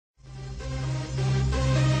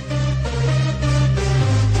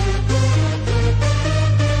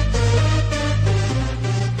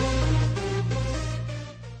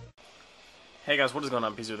guys, what is going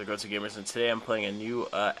on, PC with the Go-To Gamers, and today I'm playing a new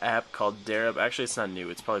app called DareUp. Actually, it's not new,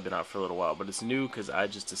 it's probably been out for a little while, but it's new because I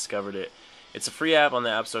just discovered it. It's a free app on the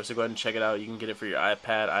App Store, so go ahead and check it out. You can get it for your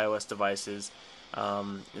iPad, iOS devices.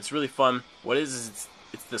 It's really fun. What it is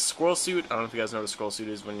it's the Squirrel suit. I don't know if you guys know what a Squirrel suit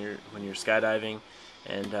is when you're skydiving,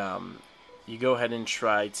 and you go ahead and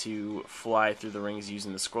try to fly through the rings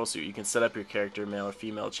using the Squirrel suit. You can set up your character, male or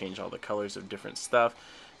female, change all the colors of different stuff.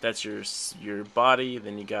 That's your body,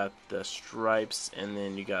 then you got the stripes, and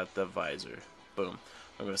then you got the visor. Boom.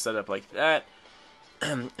 I'm going to set it up like that.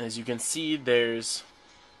 As you can see, there's,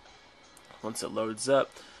 once it loads up,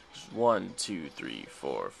 1, 2, 3,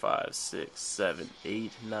 4, 5, 6, 7,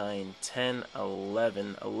 8, 9, 10,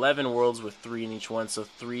 11. 11 worlds with 3 in each one, so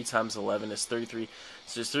 3 times 11 is 33.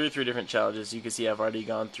 So there's 33 different challenges. You can see I've already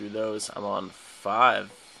gone through those. I'm on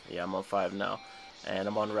 5. Yeah, I'm on 5 now. And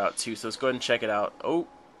I'm on Route 2, so let's go ahead and check it out. Oh,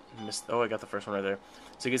 I got the first one right there.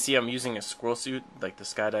 So you can see I'm using a squirrel suit, like the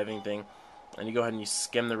skydiving thing. And you go ahead and you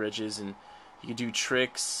skim the ridges, and you can do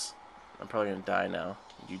tricks. I'm probably going to die now.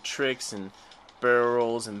 You do tricks and barrel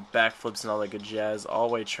rolls and backflips and all that good jazz, all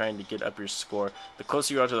the way trying to get up your score. The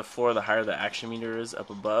closer you are to the floor, the higher the action meter is up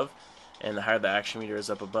above. And the higher the action meter is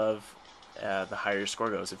up above, the higher your score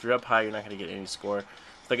goes. If you're up high, you're not going to get any score.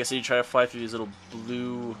 Like I said, you try to fly through these little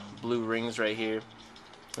blue rings right here.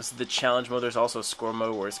 This is the challenge mode. There's also a score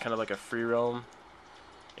mode where it's kind of like a free roam,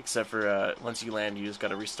 except for once you land, you just got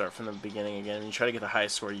to restart from the beginning again, and you try to get the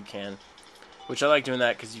highest score you can. Which I like doing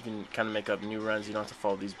that because you can kind of make up new runs. You don't have to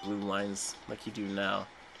follow these blue lines like you do now,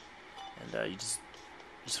 and you just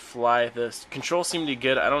fly. The controls seem to be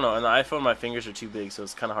good. I don't know. On the iPhone, my fingers are too big, so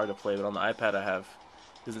it's kind of hard to play. But on the iPad, it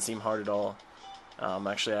doesn't seem hard at all.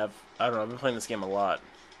 Actually, I don't know. I've been playing this game a lot.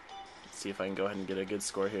 Let's see if I can go ahead and get a good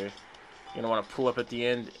score here. You're going to want to pull up at the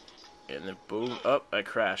end, and then boom, up, I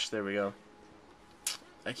crashed. There we go.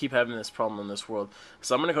 I keep having this problem in this world.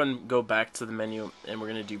 So I'm going to go ahead and go back to the menu, and we're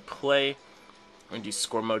going to do play. We're going to do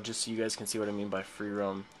score mode just so you guys can see what I mean by free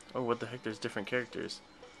roam. Oh, what the heck, there's different characters.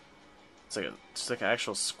 It's like an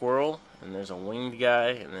actual squirrel, and there's a winged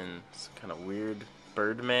guy, and then some kind of weird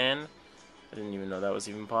bird man. I didn't even know that was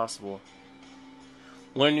even possible.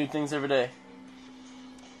 Learn new things every day.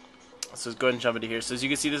 So let's go ahead and jump into here. So as you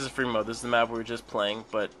can see, this is free mode. This is the map we were just playing,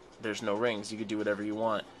 but there's no rings. You can do whatever you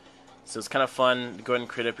want. So it's kind of fun. Go ahead and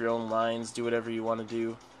create up your own lines. Do whatever you want to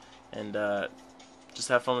do. And just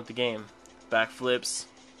have fun with the game. Backflips.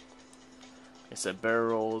 Like I said, barrel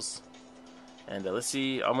rolls. And let's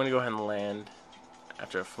see. I'm going to go ahead and land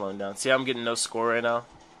after I've flown down. See how I'm getting no score right now?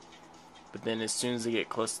 But then as soon as I get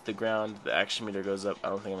close to the ground, the action meter goes up. I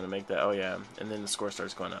don't think I'm going to make that. Oh, yeah. And then the score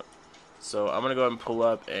starts going up. So I'm going to go ahead and pull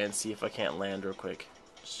up and see if I can't land real quick.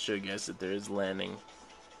 Just show you guys that there is landing.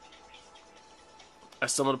 I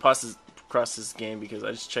stumbled across this game because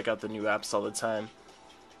I just check out the new apps all the time.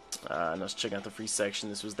 And I was checking out the free section.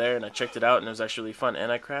 This was there, and I checked it out, and it was actually really fun.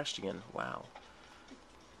 And I crashed again. Wow.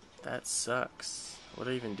 That sucks. What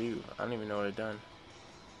did I even do? I don't even know what I've done.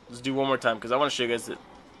 Let's do one more time because I want to show you guys that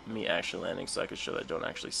me actually landing so I can show that I don't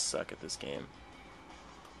actually suck at this game.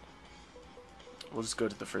 We'll just go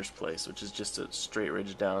to the first place, which is just a straight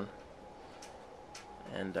ridge down.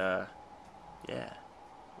 And, yeah.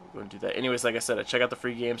 We're going to do that. Anyways, like I said, I check out the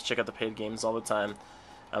free games, check out the paid games all the time.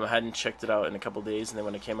 I hadn't checked it out in a couple days, and then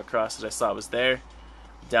when I came across it, I saw it was there.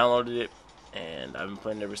 Downloaded it, and I've been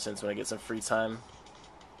playing it ever since when I get some free time.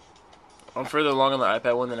 I'm further along on the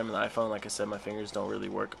iPad one than I'm on the iPhone. Like I said, my fingers don't really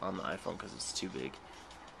work on the iPhone because it's too big.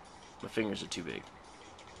 My fingers are too big.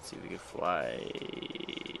 Let's see if we can fly.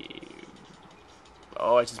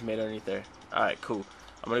 Oh, I just made it underneath there. Alright, cool.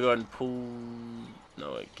 I'm going to go ahead and pull...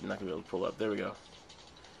 No, I'm not going to be able to pull up. There we go.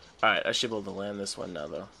 Alright, I should be able to land this one now,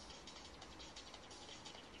 though.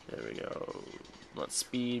 There we go. Want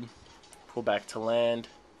speed. Pull back to land.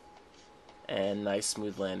 And nice,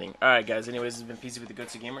 smooth landing. Alright, guys. Anyways, this has been PC with the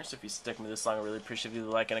Go-To Gamer. So if you stuck with me this long, I really appreciate you leave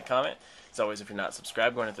a like and a comment. As always, if you're not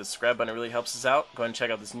subscribed, go ahead and hit the subscribe button. It really helps us out. Go ahead and check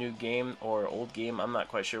out this new game, or old game. I'm not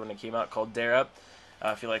quite sure when it came out, called DareUp.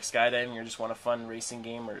 If you like skydiving or just want a fun racing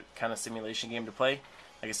game or kind of simulation game to play,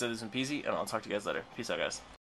 like I said, this has been Peasy, and I'll talk to you guys later. Peace out, guys.